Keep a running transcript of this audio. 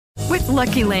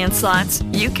Lucky Land Slots,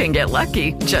 you can get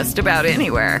lucky just about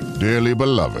anywhere. Dearly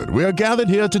beloved, we are gathered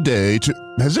here today to...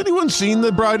 Has anyone seen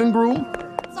the bride and groom?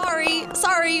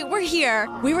 Sorry, we're here.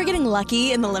 We were getting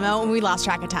lucky in the limo and we lost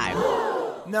track of time.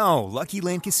 No, Lucky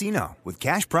Land Casino, with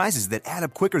cash prizes that add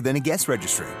up quicker than a guest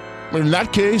registry. In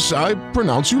that case, I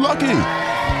pronounce you lucky.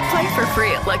 Play for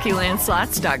free at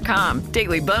LuckyLandSlots.com.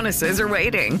 Daily bonuses are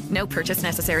waiting. No purchase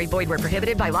necessary. Void where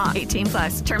prohibited by law.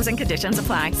 18+. Terms and conditions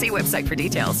apply. See website for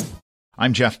details.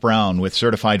 I'm Jeff Brown with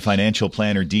Certified Financial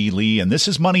Planner Dee Lee, and this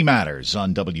is Money Matters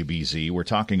on WBZ. We're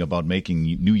talking about making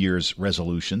New Year's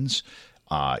resolutions.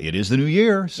 It is the new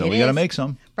year, so we got to make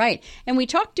some. Right. And we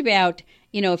talked about,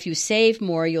 if you save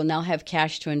more, you'll now have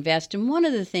cash to invest. And one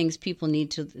of the things people need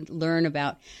to learn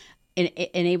about and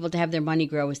able to have their money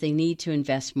grow is they need to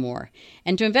invest more.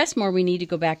 And to invest more, we need to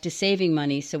go back to saving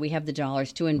money so we have the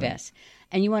dollars to invest. Right.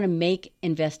 And you want to make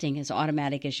investing as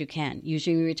automatic as you can.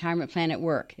 Using your retirement plan at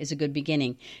work is a good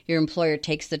beginning. Your employer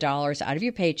takes the dollars out of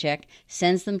your paycheck,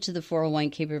 sends them to the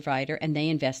 401k provider, and they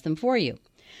invest them for you.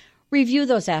 Review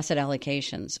those asset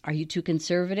allocations. Are you too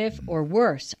conservative? Or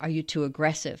worse, are you too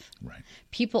aggressive? Right.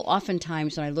 People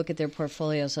oftentimes, when I look at their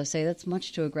portfolios, I say that's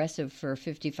much too aggressive for a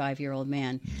 55-year-old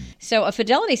man. So a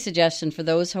Fidelity suggestion for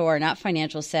those who are not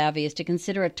financial savvy is to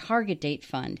consider a target date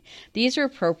fund. These are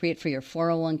appropriate for your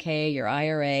 401k, your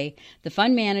IRA. The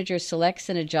fund manager selects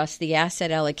and adjusts the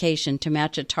asset allocation to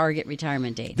match a target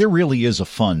retirement date. There really is a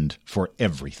fund for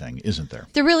everything, isn't there?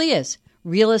 There really is.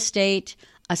 Real estate.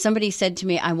 Somebody said to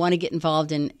me, I want to get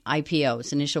involved in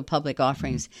IPOs, initial public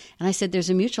offerings. And I said, there's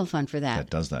a mutual fund for that. That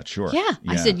does that, sure. Yeah.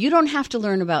 I said, you don't have to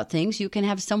learn about things. You can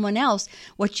have someone else.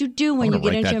 What you do when you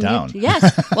get into a mutual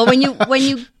Yes. Well, when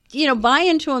you buy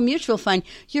into a mutual fund,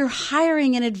 you're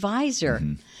hiring an advisor.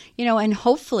 Mm-hmm. And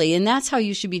hopefully, and that's how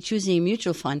you should be choosing a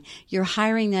mutual fund. You're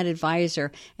hiring that advisor,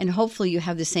 and hopefully you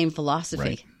have the same philosophy.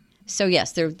 Right. So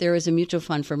yes, there is a mutual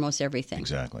fund for most everything.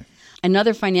 Exactly.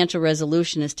 Another financial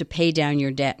resolution is to pay down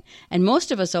your debt. And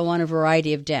most of us owe on a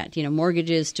variety of debt.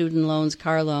 Mortgages, student loans,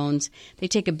 car loans. They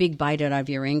take a big bite out of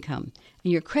your income.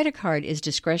 And your credit card is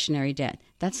discretionary debt.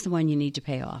 That's the one you need to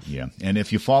pay off. Yeah. And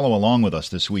if you follow along with us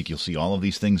this week, you'll see all of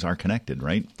these things are connected,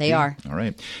 right? They are. All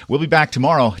right. We'll be back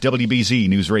tomorrow. WBZ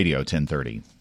News Radio 1030.